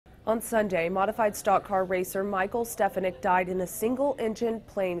On Sunday, modified stock car racer Michael Stefanik died in a single-engine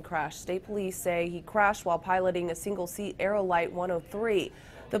plane crash. State police say he crashed while piloting a single-seat Aerolite 103.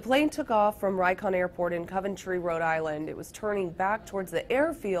 The plane took off from Ricon Airport in Coventry, Rhode Island. It was turning back towards the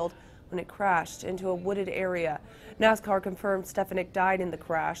airfield when it crashed into a wooded area. NASCAR confirmed Stefanik died in the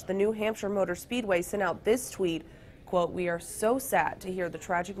crash. The new Hampshire Motor Speedway sent out this tweet, quote, "We are so sad to hear the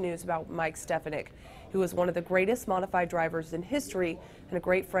tragic news about Mike Stefanik, who was one of the greatest modified drivers in history and a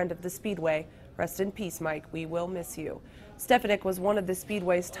great friend of the Speedway. Rest in peace, Mike. We will miss you." Stefanik was one of the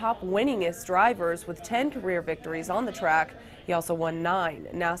Speedway's top winningest drivers with 10 career victories on the track. He also won 9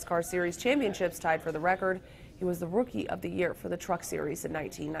 NASCAR Series championships, tied for the record. He was the Rookie of the Year for the Truck Series in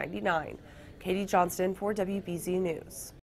 1999. Katie Johnston for WBZ News.